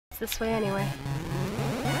this way anyway.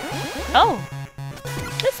 Oh!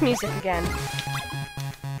 This music again.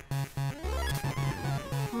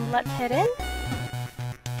 Let's head in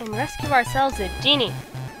and rescue ourselves a genie.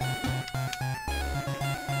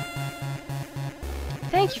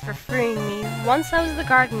 Thank you for freeing me. Once I was the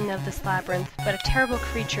guardian of this labyrinth, but a terrible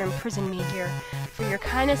creature imprisoned me here. For your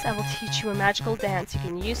kindness, I will teach you a magical dance you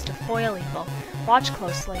can use to foil evil. Watch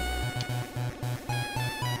closely.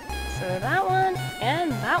 So that one,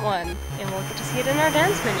 and that one. And we'll get to see it in our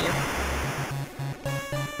dance menu.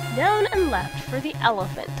 Down and left for the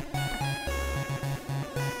elephant.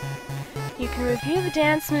 You can review the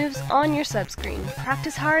dance moves on your subscreen.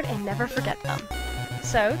 Practice hard and never forget them.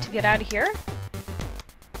 So, to get out of here,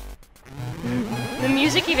 the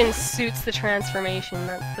music even suits the transformation,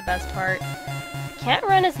 that's the best part. Can't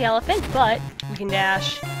run as the elephant, but we can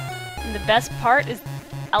dash. And the best part is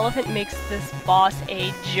elephant makes this boss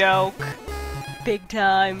a joke. Big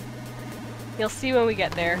time. You'll see when we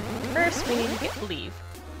get there. First, we need to leave.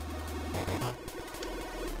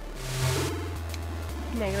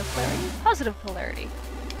 Negative polarity, positive polarity.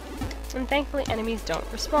 And thankfully enemies don't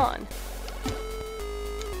respawn.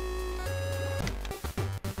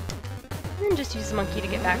 And just use the monkey to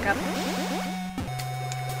get back up.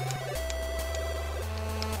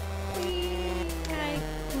 I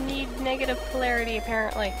need negative polarity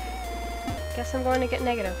apparently. Guess I'm going to get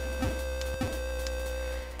negative.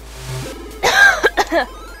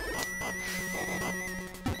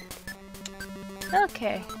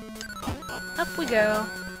 Okay. Up we go.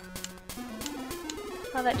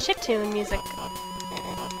 Oh, that chiptune music.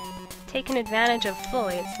 Taken advantage of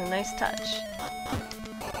fully, it's a nice touch.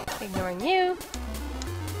 Ignoring you.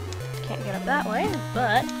 Can't get up that way,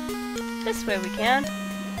 but this way we can.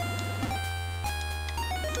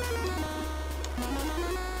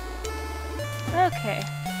 Okay.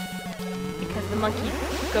 Because the monkey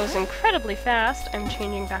goes incredibly fast, I'm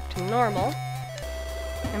changing back to normal.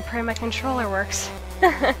 And pray my controller works.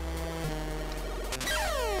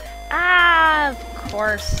 Ah, of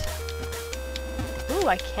course. Ooh,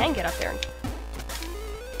 I can get up there.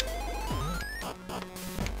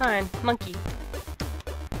 Fine, monkey.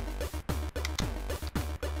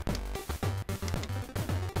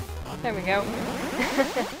 There we go.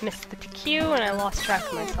 Missed the cue and I lost track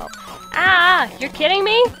of myself. Ah! You're kidding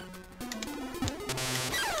me?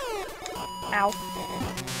 Ow.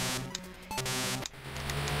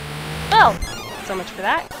 Well, so much for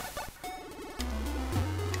that.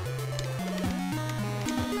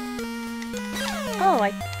 Oh,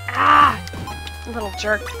 ah! Little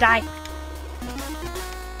jerk, die!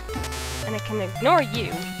 And I can ignore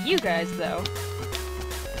you. You guys, though,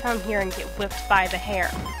 come here and get whipped by the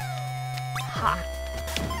hair. Ha!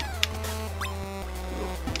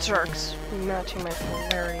 Jerks, matching my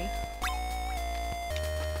polarity.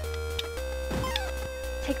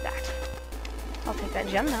 Take that. I'll take that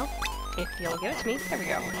gem, though, if you'll give it to me. There we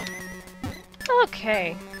go.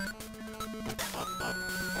 Okay.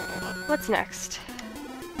 What's next?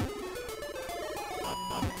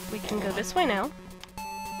 We can go this way now.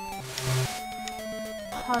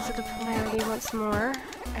 Positive polarity once more.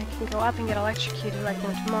 I can go up and get electrocuted like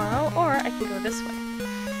no tomorrow, or I can go this way.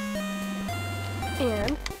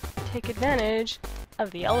 And take advantage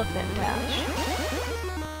of the elephant dash.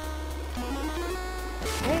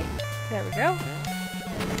 Okay, there we go.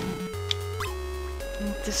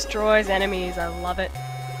 Destroys enemies, I love it.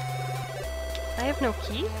 I have no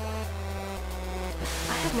key?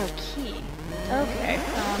 I have no key. Okay,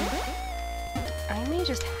 I may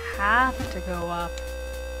just have to go up.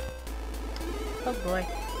 Oh boy.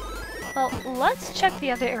 Well, let's check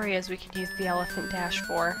the other areas we could use the elephant dash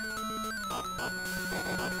for.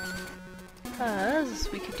 Because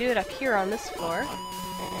we could do it up here on this floor.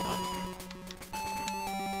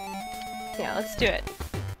 Yeah, let's do it.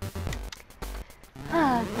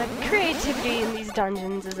 Ah, the creativity in these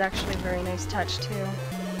dungeons is actually a very nice touch, too.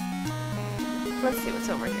 Let's see what's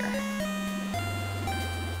over here.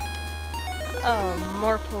 Oh,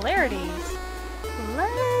 more polarities.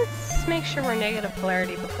 Let's make sure we're negative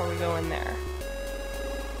polarity before we go in there.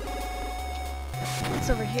 What's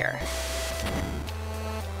over here?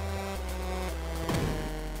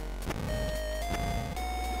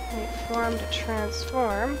 Wait, form to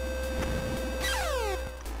transform.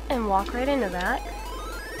 And walk right into that.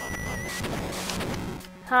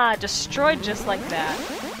 Ah, destroyed just like that.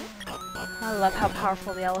 I love how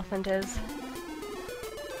powerful the elephant is.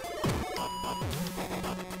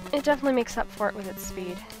 It definitely makes up for it with its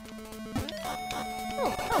speed.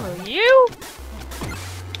 Oh, hello, you!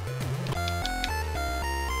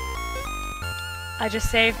 I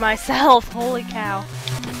just saved myself, holy cow.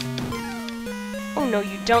 Oh no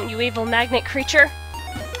you don't, you evil magnet creature!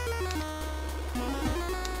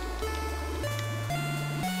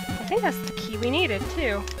 I think that's the key we needed,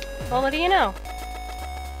 too. Well, what do you know?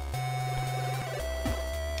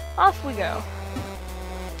 Off we go.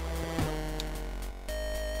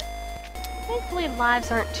 Thankfully,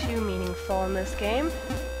 lives aren't too meaningful in this game.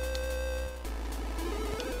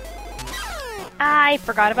 I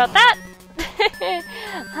forgot about that!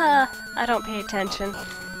 I don't pay attention.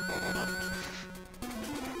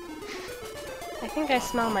 I think I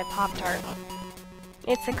smell my Pop-Tart.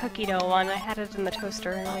 It's a cookie dough one. I had it in the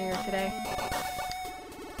toaster earlier today.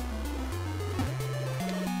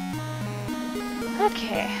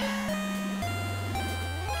 Okay.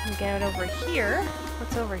 Can get it over here.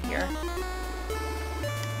 What's over here?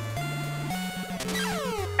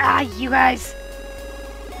 Ah, you guys!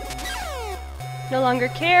 No longer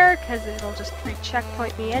care, because it'll just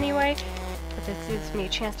re-checkpoint me anyway. But this gives me a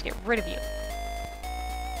chance to get rid of you.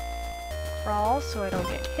 Crawl so I don't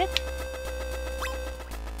get hit.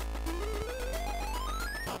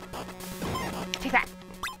 Take that!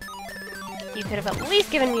 You could have at least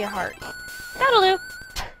given me a heart. That'll do!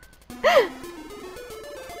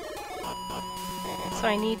 So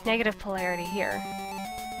I need negative polarity here.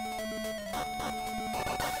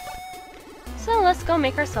 So let's go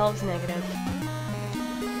make ourselves negative.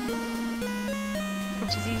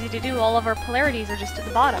 Which is easy to do, all of our polarities are just at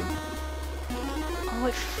the bottom. Oh,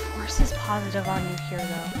 it forces positive on you here,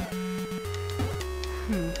 though.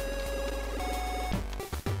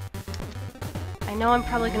 I know I'm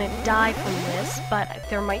probably gonna die from this, but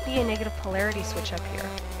there might be a negative polarity switch up here.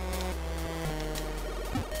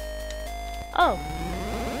 Oh.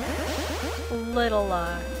 Little,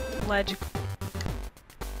 ledge.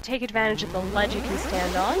 Take advantage of the ledge you can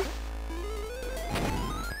stand on.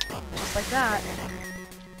 Just like that.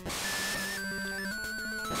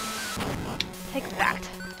 Take that.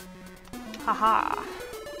 Haha.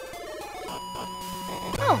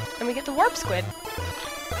 Oh, and we get the warp squid.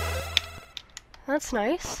 That's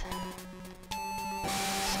nice.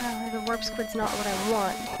 Sadly, the warp squid's not what I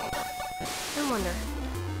want. I wonder.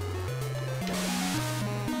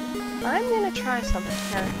 I'm gonna try something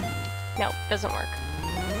here. No, doesn't work.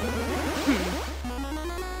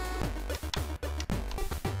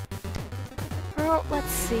 Well, let's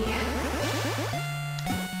see.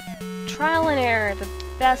 Trial and error, the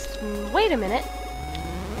best... Wait a minute!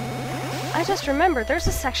 I just remembered there's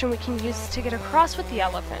a section we can use to get across with the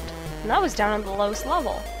elephant. And that was down on the lowest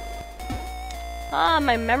level. Ah,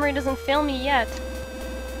 my memory doesn't fail me yet.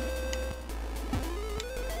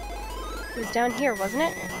 It was down here, wasn't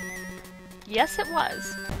it? Yes, it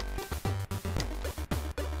was.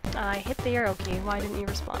 I hit the arrow key. Why didn't you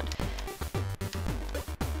respond?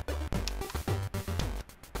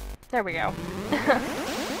 There we go.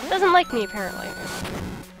 Doesn't like me, apparently.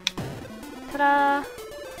 Ta-da!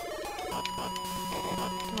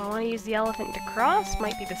 Do I want to use the elephant to cross?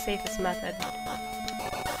 Might be the safest method.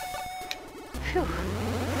 Phew.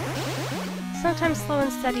 Sometimes slow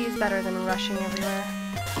and steady is better than rushing everywhere.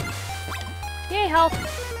 Yay, health!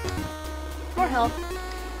 More health.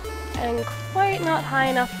 And quite not high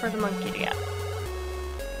enough for the monkey to get.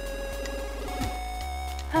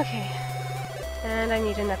 Okay. And I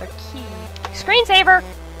need another key. Screensaver!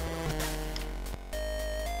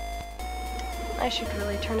 I should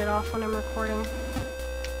really turn it off when I'm recording.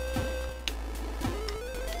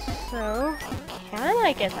 So, can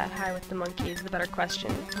I get that high with the monkey is the better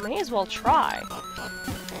question. May as well try.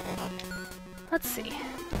 Let's see.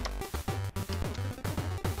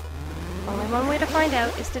 Only one way to find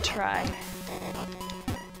out is to try.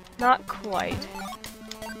 Not quite.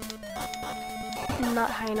 Not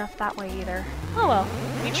high enough that way either. Oh well,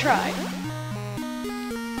 we tried.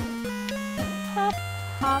 Hop,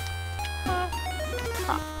 hop, hop,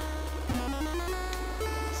 hop.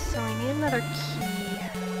 So I need another key.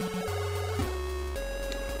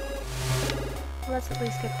 Let's at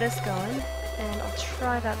least get this going, and I'll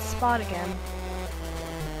try that spot again.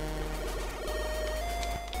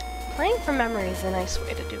 Playing from memory is a nice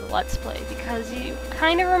way to do a Let's Play, because you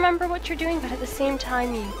kind of remember what you're doing, but at the same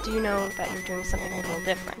time you do know that you're doing something a little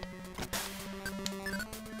different.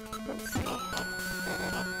 Let's see.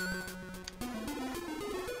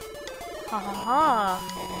 Ha ha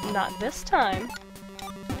ha! Not this time.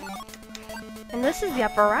 And this is the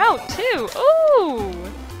upper route, too! Ooh!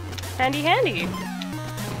 Handy handy!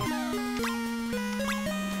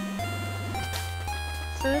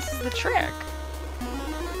 So this is the trick.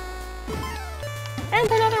 And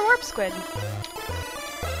another warp squid!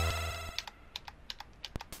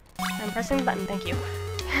 I'm pressing the button, thank you.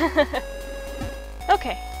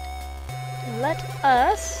 Okay. Let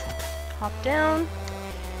us hop down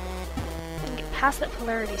and get past that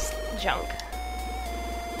polarity junk.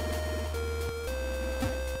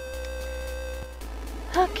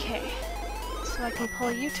 Okay, so I can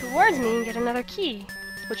pull you towards me and get another key,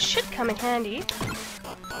 which should come in handy.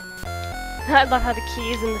 I love how the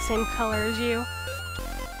key is in the same color as you.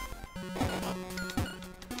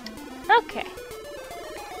 Okay.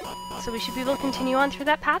 So we should be able to continue on through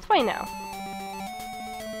that pathway now.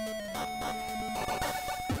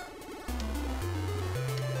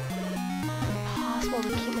 Impossible to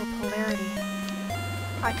keep my polarity.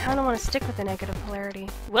 I kind of want to stick with the negative polarity.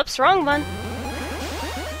 Whoops, wrong one!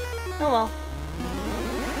 Oh well.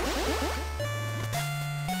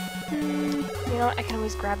 You know what, I can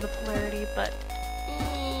always grab the polarity, but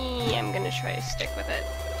I'm gonna try to stick with it.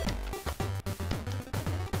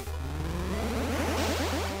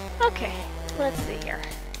 Okay, let's see here.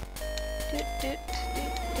 Doot, doot,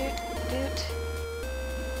 doot, doot, doot.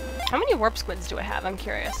 How many warp squids do I have? I'm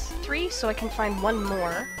curious. 3, so I can find one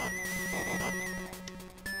more.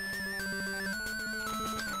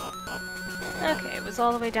 Okay, it was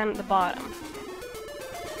all the way down at the bottom.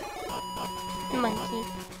 Monkey.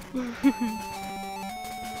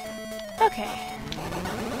 Okay.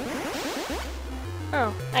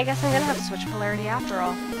 Oh, I guess I'm gonna have to switch polarity after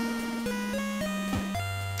all.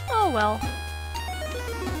 Oh well.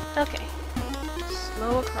 Okay.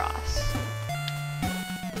 Slow across.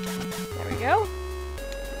 There we go.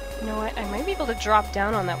 You know what? I might be able to drop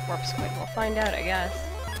down on that warp squid. We'll find out, I guess.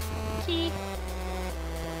 Key.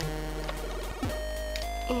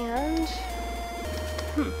 And...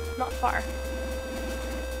 not far.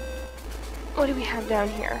 What do we have down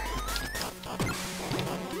here?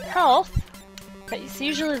 Health. It's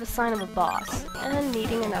usually the sign of a boss. And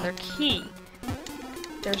needing another key.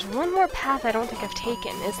 There's one more path I don't think I've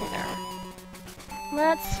taken, isn't there?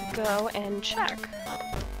 Let's go and check.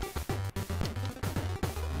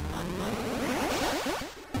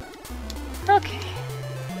 Okay.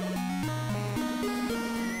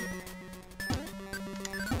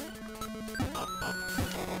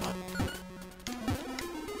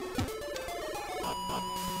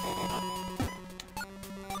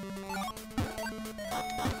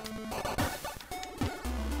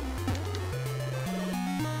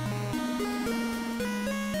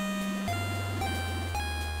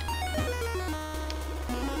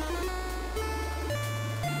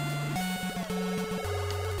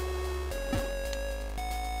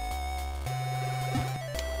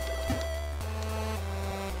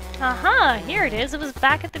 Aha! Here it is! It was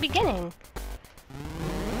back at the beginning!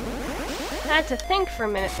 I had to think for a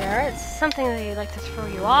minute there. It's something they like to throw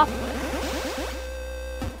you off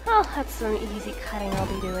with. Oh, that's some easy cutting I'll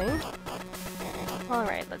be doing.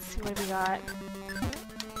 Alright, let's see what we got.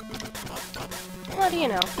 What do you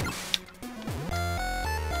know?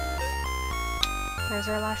 There's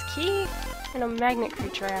our last key, and a magnet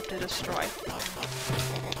creature I have to destroy.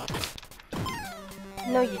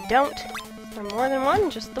 No, you don't. Or more than one,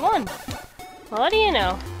 just the one. Well, what do you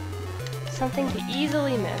know? Something to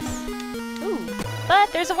easily miss. Ooh,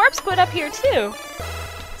 but there's a warp squid up here too!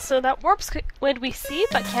 So that warp squid we see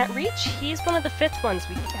but can't reach, he's one of the 5th ones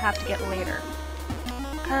we have to get later.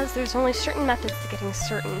 Because there's only certain methods to getting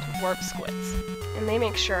certain warp squids, and they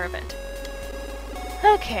make sure of it.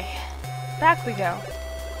 Okay, back we go.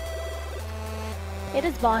 It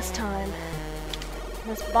is boss time.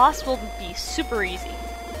 This boss will be super easy.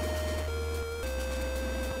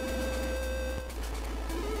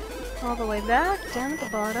 All the way back, down at the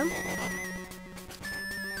bottom.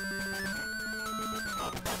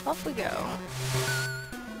 Off we go.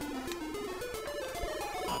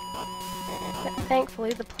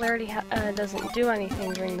 Thankfully, the polarity doesn't do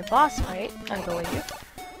anything during the boss fight, I believe.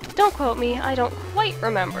 Don't quote me, I don't quite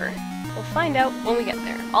remember. We'll find out when we get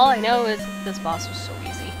there. All I know is this boss was so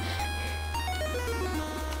easy.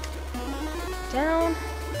 Down,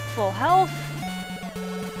 full health.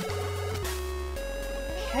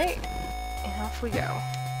 Okay. And off we go.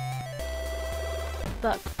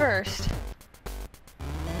 But first,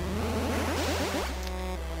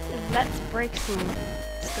 let's break some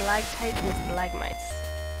stalactites and stalagmites.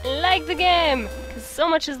 Like the game! Because so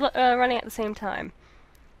much is running at the same time.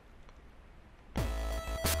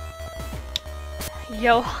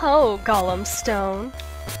 Yo-ho, Golem Stone.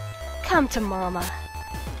 Come to Mama.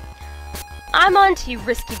 I'm on to you,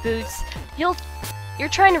 Risky Boots. You're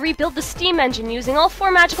trying to rebuild the steam engine using all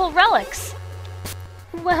 4 magical relics!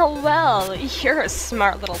 Well, well, you're a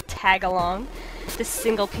smart little tag-along. This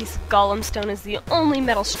single piece of golem stone is the only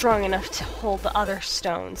metal strong enough to hold the other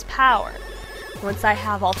stones' power. Once I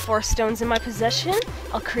have all 4 stones in my possession,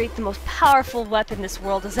 I'll create the most powerful weapon this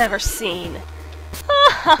world has ever seen.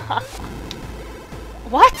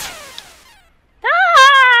 What?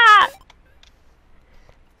 Ah!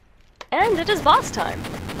 And it is boss time.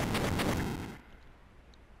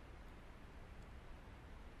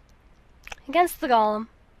 Against the golem.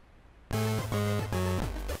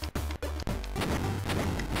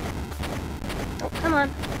 Oh, come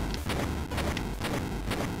on.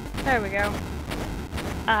 There we go.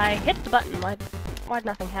 I hit the button. Why'd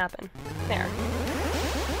nothing happen? There.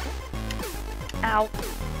 Ow.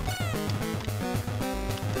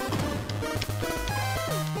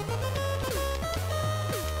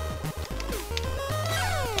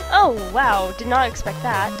 Oh, wow. Did not expect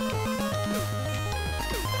that.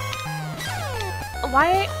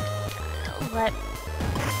 Why? What?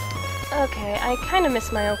 Okay, I kind of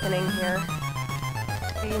missed my opening here.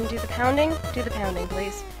 Are you gonna do the pounding? Do the pounding,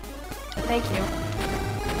 please. Thank you.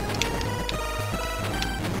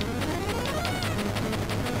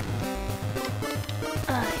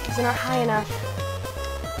 These are not high enough.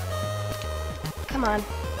 Come on.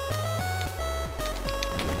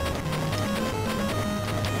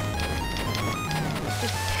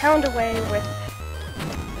 Just pound away with...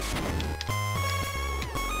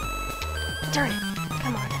 Darn it.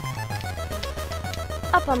 Come on.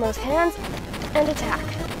 Up on those hands, and attack.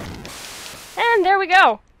 And there we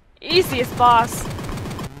go! Easiest boss.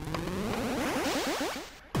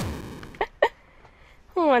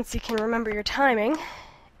 Once you can remember your timing.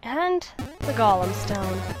 And the golem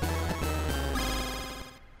stone.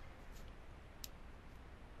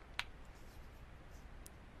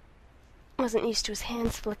 Wasn't used to his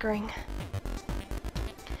hands flickering.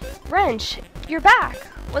 Wrench, you're back!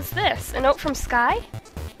 What's this? A note from Sky?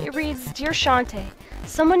 It reads, Dear Shantae,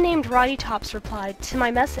 someone named Roddy Tops replied to my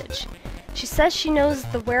message. She says she knows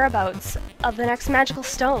the whereabouts of the next magical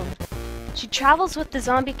stone. She travels with the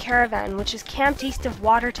zombie caravan, which is camped east of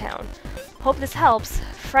Watertown. Hope this helps.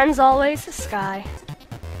 Friends always, Sky.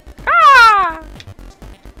 Ah!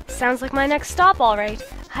 Sounds like my next stop, alright.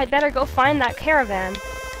 I'd better go find that caravan.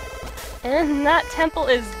 And that temple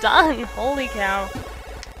is done! Holy cow.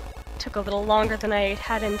 Took a little longer than I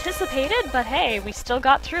had anticipated, but hey, we still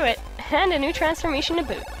got through it. And a new transformation to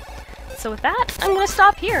boot. So with that, I'm gonna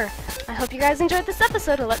stop here. I hope you guys enjoyed this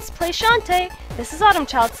episode of Let's Play Shantae. This is Autumn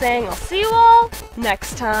Child saying I'll see you all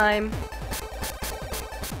next time.